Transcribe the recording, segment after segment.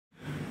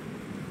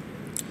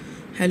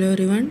Hello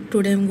everyone,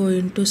 today I'm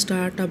going to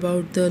start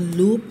about the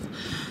loop.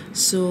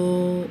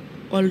 So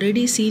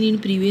already seen in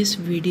previous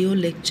video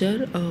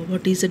lecture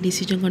what is the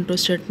decision control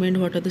statement,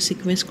 what are the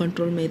sequence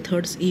control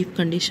methods, if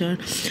condition,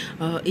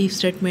 if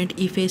statement,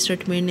 if a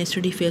statement,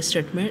 nested if a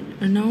statement.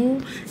 And now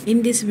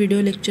in this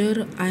video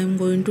lecture I am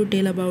going to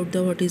tell about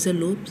the what is a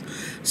loop.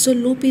 So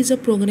loop is a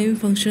programming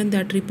function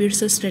that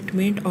repeats a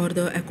statement or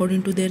the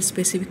according to their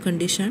specific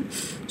condition.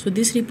 So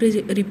this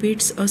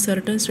repeats a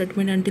certain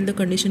statement until the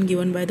condition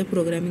given by the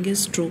programming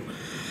is true.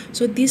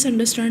 So this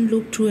understand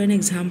loop through an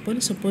example.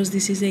 Suppose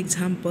this is an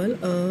example.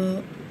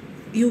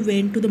 You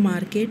went to the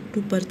market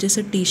to purchase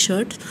a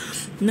t-shirt.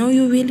 Now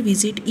you will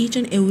visit each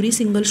and every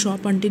single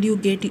shop until you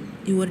get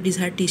your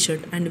desired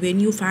t-shirt, and when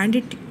you find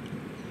it,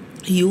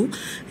 you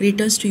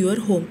returns to your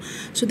home.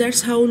 So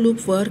that's how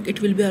loop work.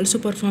 It will be also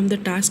perform the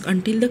task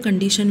until the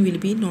condition will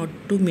be not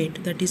to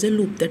met. That is a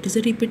loop. That is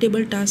a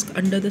repeatable task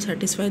under the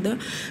satisfy the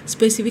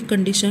specific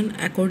condition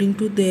according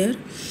to their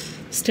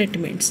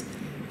statements.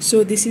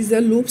 So this is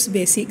the loops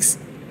basics.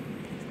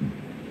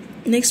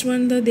 Next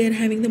one, they are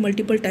having the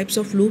multiple types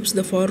of loops: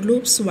 the for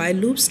loops, while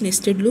loops,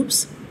 nested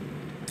loops.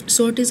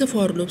 So what is a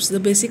for loops? The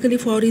basically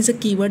for is a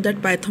keyword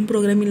that Python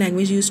programming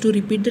language used to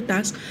repeat the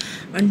task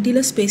until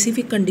a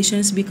specific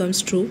conditions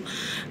becomes true.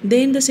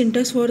 Then the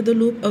syntax for the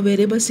loop: a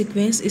variable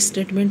sequence is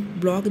statement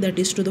block that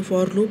is to the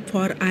for loop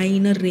for I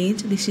in a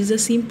range. This is a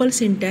simple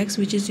syntax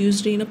which is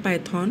used in a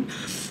Python.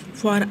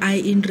 For I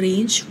in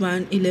range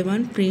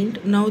 111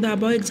 print. Now the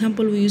above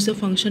example we use the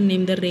function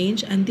named the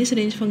range, and this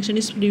range function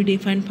is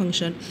predefined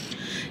function.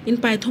 In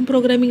Python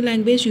programming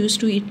language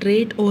used to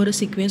iterate over a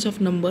sequence of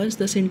numbers.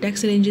 The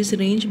syntax range is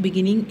range,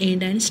 beginning,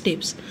 end and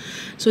steps.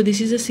 So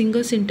this is a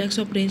single syntax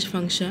of range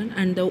function,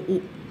 and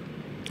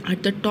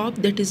at the top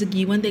that is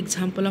given the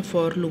example of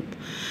for loop.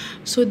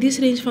 So this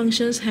range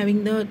functions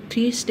having the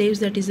three steps,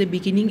 that is the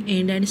beginning,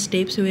 end and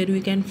steps, where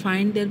we can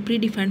find their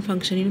predefined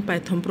function in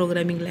Python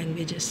programming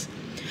languages.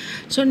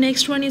 So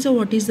next one is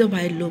what is the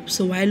while loop.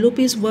 So while loop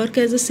is work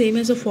as the same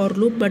as a for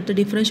loop, but the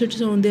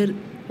differentiation is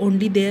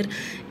only there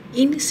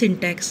in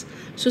syntax.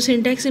 So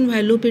syntax in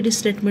while loop, it is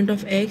statement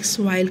of x,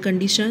 while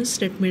conditions,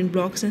 statement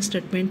blocks and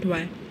statement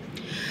y.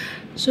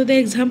 So the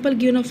example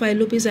given of while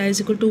loop is I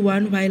is equal to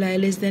 1 while I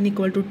less than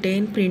equal to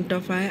 10, print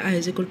of I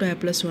is equal to I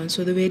plus 1.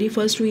 So the very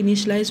first we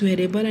initialize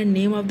variable and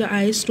name of the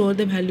I, store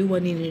the value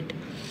 1 in it.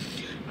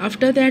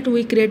 After that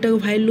we create a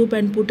while loop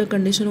and put a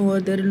condition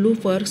over there.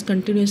 Loop works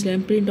continuously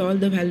and print all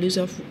the values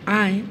of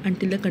I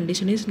until the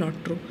condition is not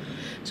true.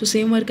 So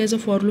same work as a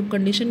for loop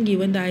condition,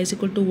 given the I is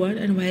equal to 1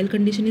 and while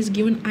condition is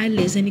given I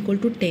less than equal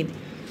to 10.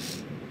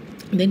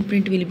 Then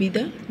print will be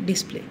the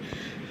display.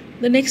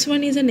 The next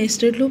one is a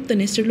nested loop. The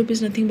nested loop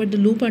is nothing but the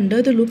loop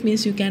under the loop,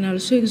 means you can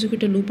also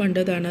execute a loop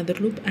under the another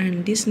loop,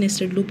 and this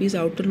nested loop is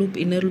outer loop,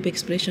 inner loop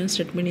expression,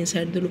 statement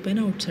inside the loop and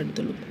outside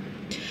the loop.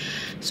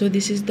 So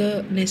this is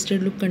the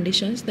nested loop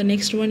conditions. The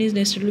next one is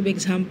nested loop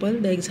example.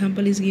 The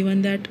example is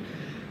given that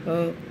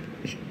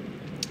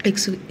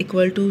x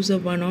equal to the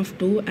 1 of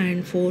 2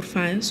 and 4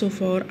 5. So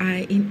for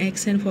I in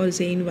x and for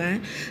j in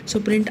y, so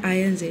print I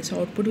and j.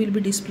 So output will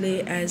be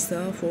displayed as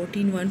the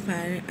 14 1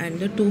 5 and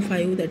the 2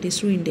 5, that is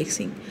through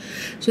indexing.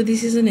 So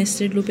this is the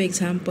nested loop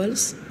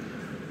examples.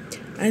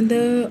 And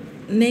the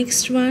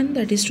next one,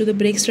 that is to the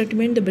break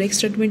statement. The break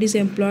statement is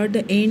employed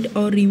the end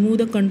or remove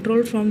the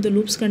control from the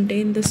loops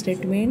contain the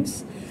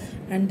statements,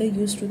 and the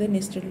use to the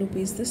nested loop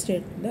is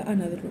the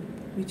another loop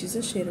which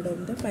is shared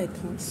on the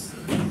Pythons.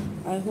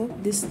 I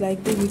hope this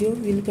like the video.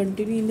 Will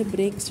continue in the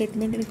break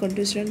statement and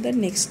continue in the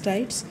next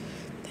slides.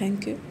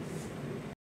 Thank you.